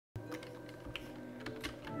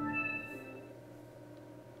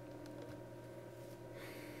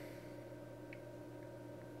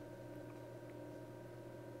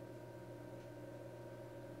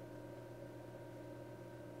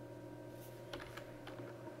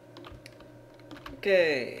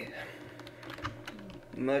Okay.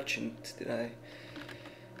 Merchant, did I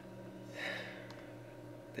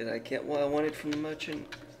get what I wanted from the merchant?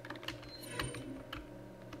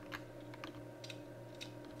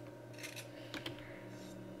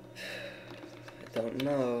 I don't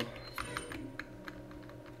know.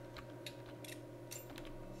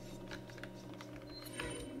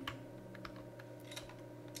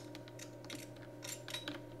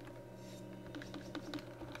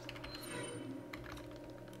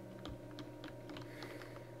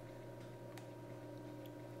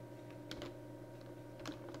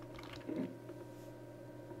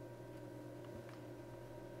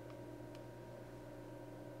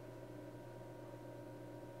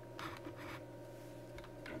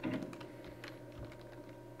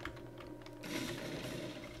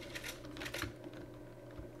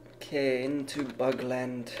 Okay, into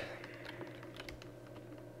Bugland.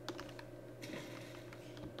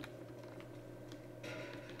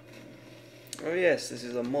 Oh yes, this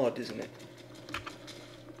is a mod, isn't it?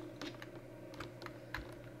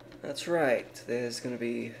 That's right, there's gonna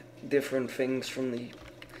be different things from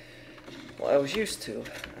what I was used to.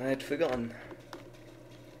 I had forgotten.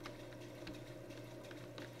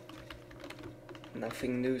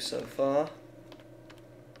 Nothing new so far.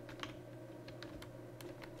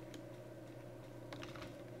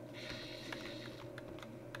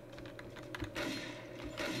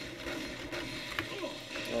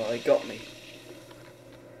 Oh, he got me.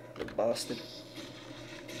 The bastard.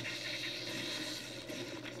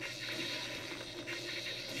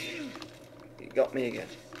 He got me again.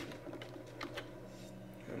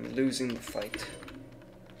 I'm losing the fight.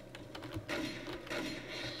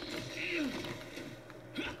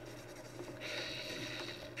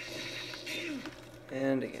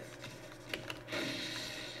 And again.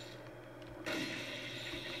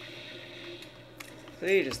 So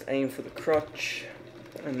you just aim for the crotch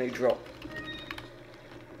and they drop.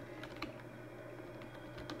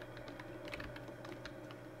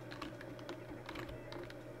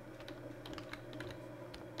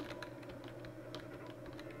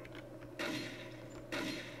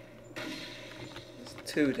 There's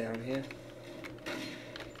two down here.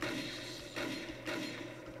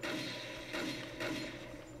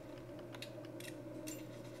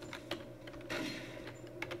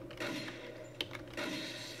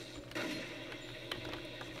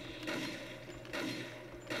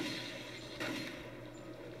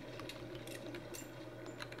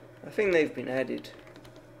 I think they've been added.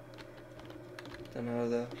 Don't know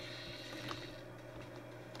though.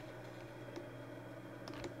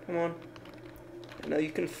 Come on. I know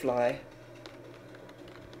you can fly.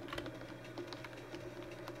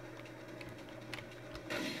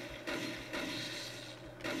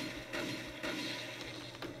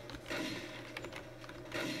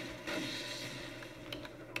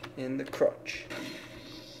 In the crotch.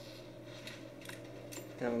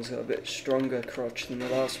 That one's got a bit stronger crotch than the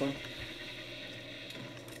last one.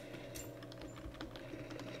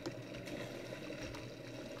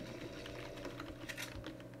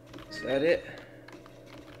 Is that it?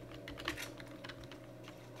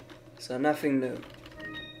 So nothing new,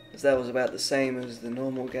 as that was about the same as the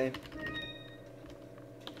normal game.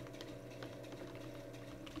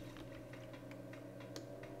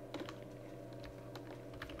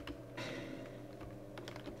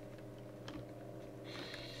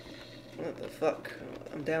 What the fuck?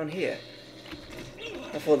 I'm down here.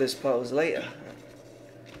 I thought this part was later.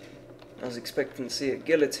 I was expecting to see a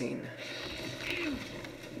guillotine.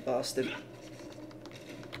 Bastard.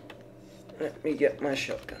 Let me get my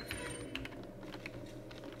shotgun.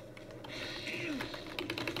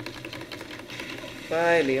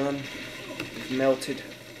 Bye, Leon. You've melted.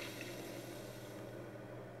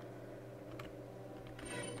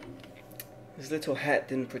 His little hat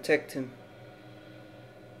didn't protect him.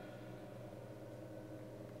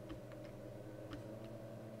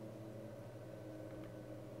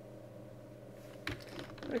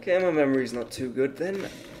 Okay, my memory's not too good then,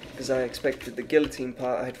 because I expected the guillotine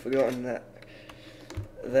part. I had forgotten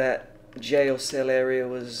that jail cell area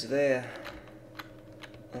was there.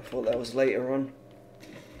 I thought that was later on.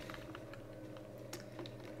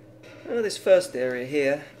 Oh, this first area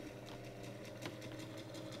here.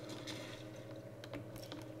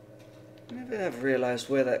 I never have realised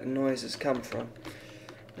where that noise has come from.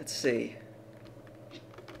 Let's see.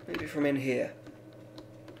 Maybe from in here.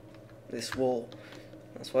 This wall.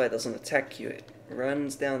 That's why it doesn't attack you. It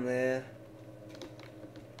runs down there.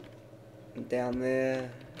 And down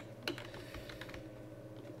there.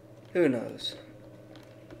 Who knows?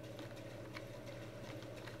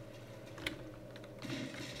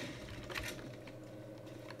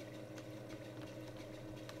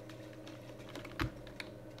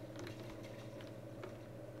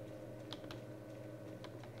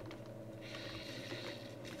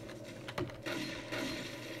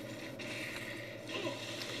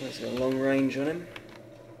 He's got a long range on him.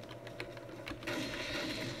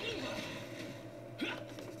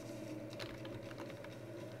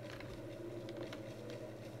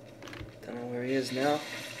 Don't know where he is now.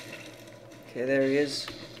 Okay, there he is.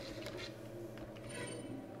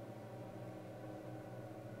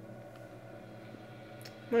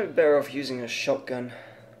 Might be better off using a shotgun.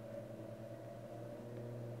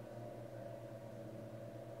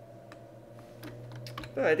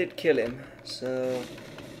 But I did kill him, so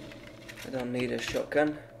I don't need a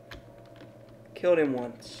shotgun. Killed him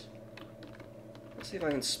once. Let's see if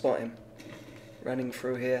I can spot him running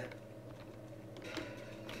through here.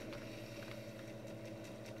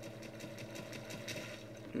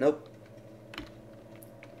 Nope.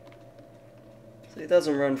 So he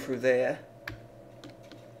doesn't run through there.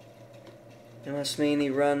 It must mean he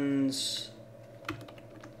runs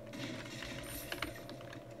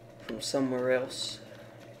from somewhere else.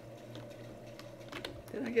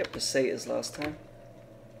 Did I get pesetas last time?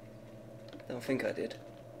 Don't think I did.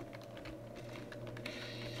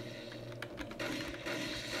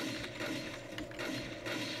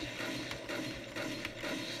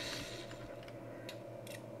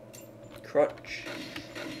 Crotch.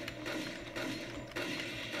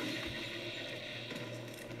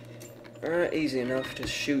 Alright, easy enough.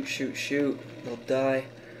 Just shoot, shoot, shoot. They'll die.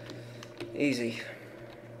 Easy.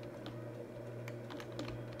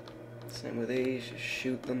 Same with these. Just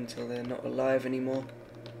shoot them till they're not alive anymore.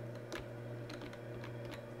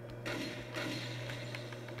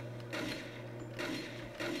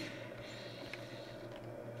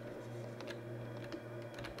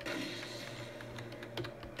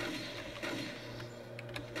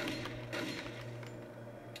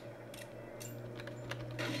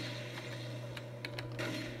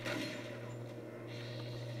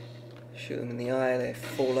 Shoot them in the eye, they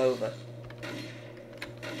fall over.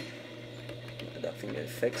 I don't think it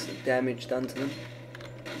affects the damage done to them.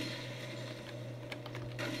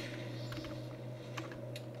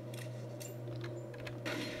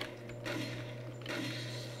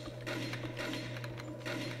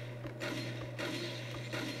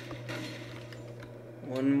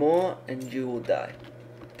 One more and you will die.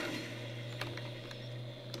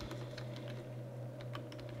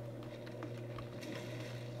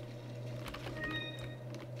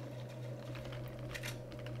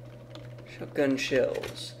 Shotgun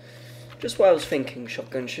shells. Just what I was thinking,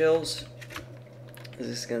 shotgun shells. This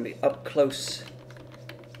is going to be up close.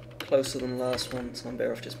 Closer than the last one, so I'm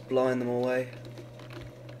better off just blowing them away.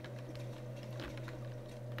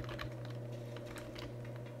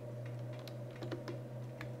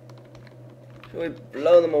 Shall we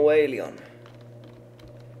blow them away, Leon?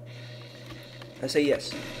 I say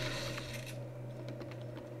yes.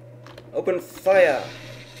 Open fire!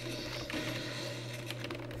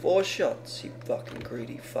 4 shots, you fucking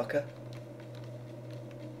greedy fucker.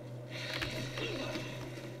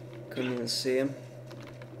 Couldn't even see him.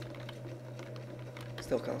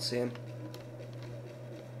 Still can't see him.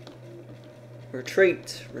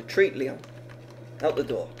 Retreat! Retreat, Leon. Out the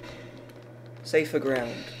door. Safer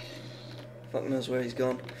ground. Fuck knows where he's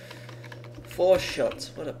gone. 4 shots.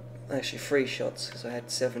 What a... Actually 3 shots, because I had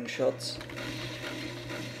 7 shots.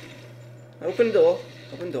 Open door.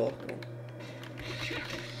 Open door. Come on.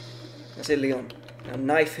 That's it, Leon. Now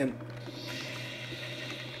knife him.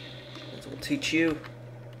 That will teach you.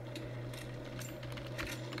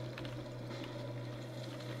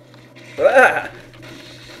 Ah!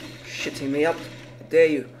 Shitting me up. How dare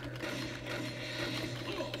you?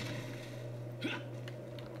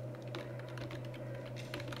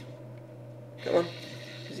 Come on.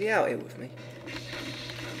 Is he out here with me?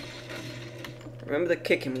 Remember to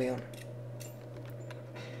kick him, Leon.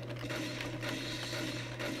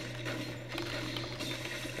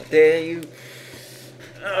 Dare you?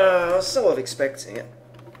 I was sort of expecting it.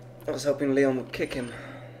 I was hoping Leon would kick him.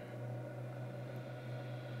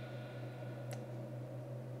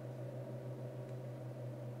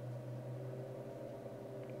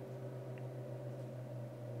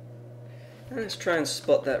 Let's try and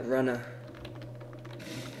spot that runner.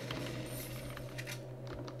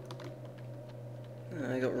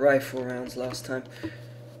 I got rifle rounds last time.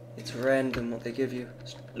 It's random what they give you.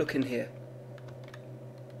 Just look in here.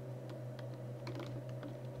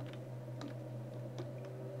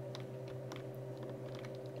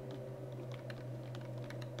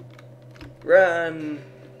 Run!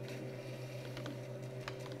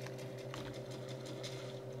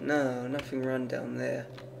 No, nothing run down there.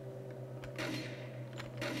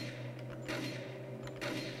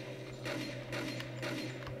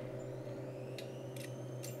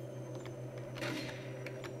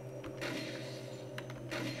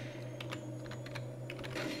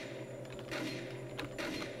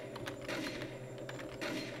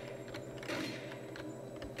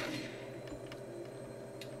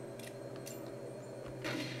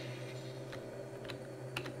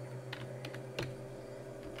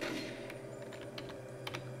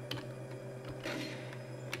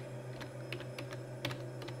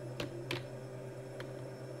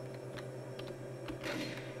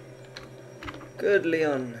 Good,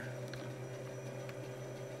 Leon.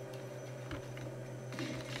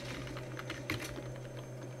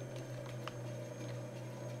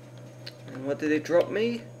 And what did it drop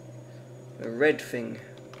me? A red thing.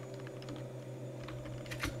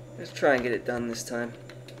 Let's try and get it done this time.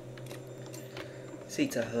 Let's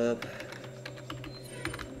eat a herb.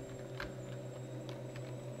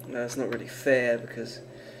 No, it's not really fair because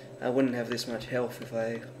I wouldn't have this much health if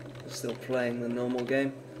I was still playing the normal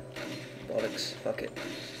game. Bollocks, fuck it.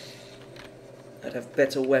 I'd have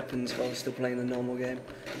better weapons if I was still playing the normal game.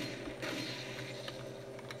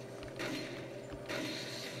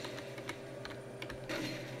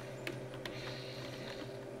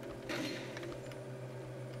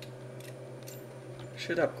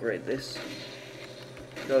 Should upgrade this.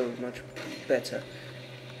 Go much better.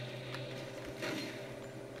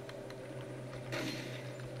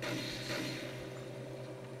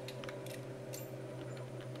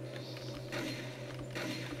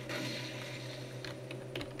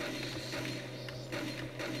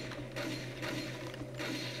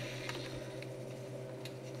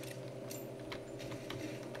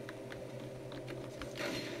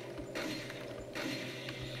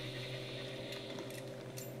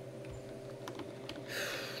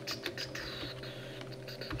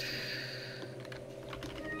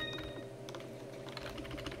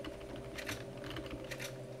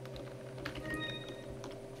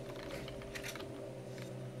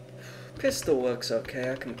 Pistol works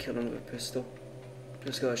okay, I can kill him with a pistol.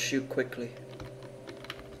 Just gotta shoot quickly.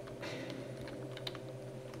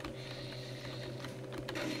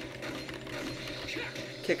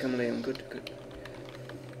 Kick him, Liam, good, good.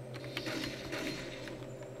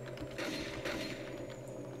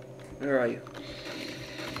 Where are you?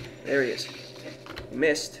 There he is. You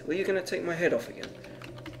missed. Were you gonna take my head off again?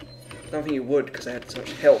 I don't think you would, because I had so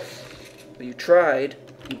much health. But you tried,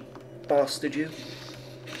 you bastard you.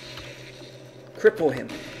 Cripple him.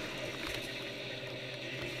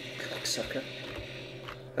 Cocksucker.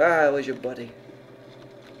 Ah, where's your buddy?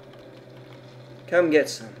 Come get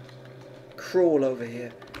some. Crawl over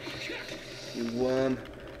here. You worm.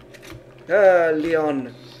 Ah,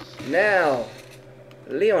 Leon. Now.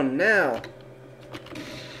 Leon, now.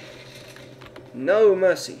 No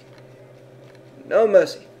mercy. No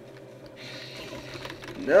mercy.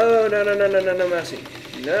 No, no, no, no, no, no, no mercy.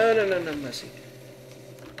 No, no, no, no mercy.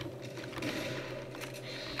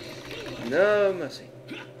 No mercy.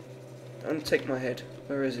 Don't take my head.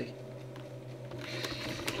 Where is he?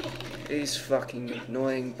 He's fucking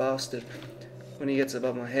annoying bastard. When he gets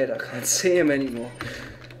above my head, I can't see him anymore.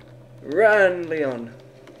 Run, Leon.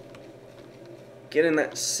 Get in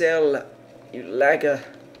that cell, you lagger.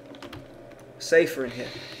 Safer in here.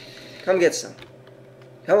 Come get some.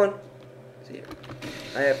 Come on. See,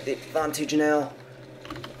 I have the advantage now.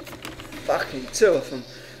 Fucking two of them.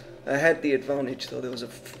 I had the advantage, though there was a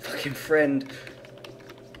fucking friend.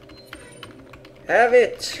 Have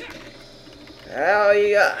it! Oh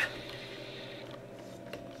yeah!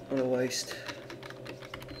 What a waste.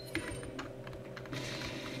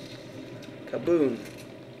 Kaboom.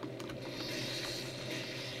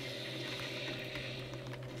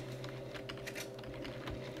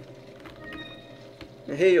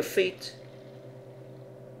 I hear your feet.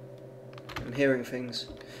 I'm hearing things.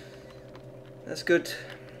 That's good.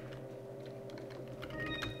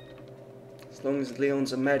 As long as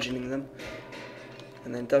Leon's imagining them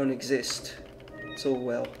and then don't exist, it's all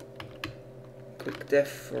well. Quick death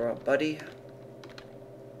for our buddy.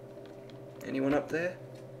 Anyone up there?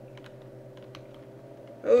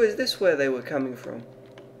 Oh, is this where they were coming from?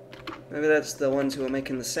 Maybe that's the ones who were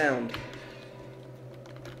making the sound.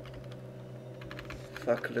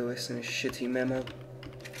 Fuck Lewis and his shitty memo.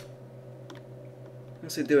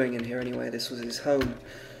 What's he doing in here anyway? This was his home.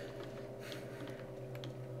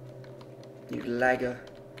 You lagger.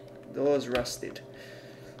 Door's rusted.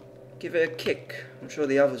 Give it a kick. I'm sure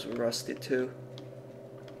the others were rusted too.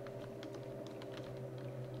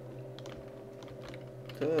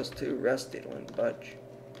 Door's too rusted, won't budge.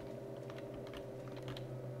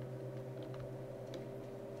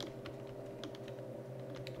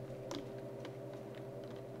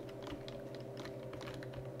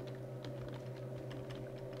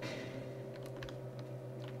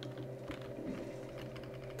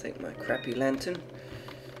 Take my crappy lantern.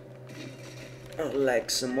 I'll lag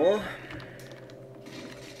some more.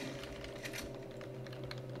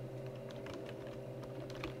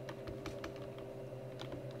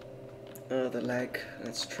 Oh, the lag.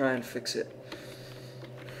 Let's try and fix it.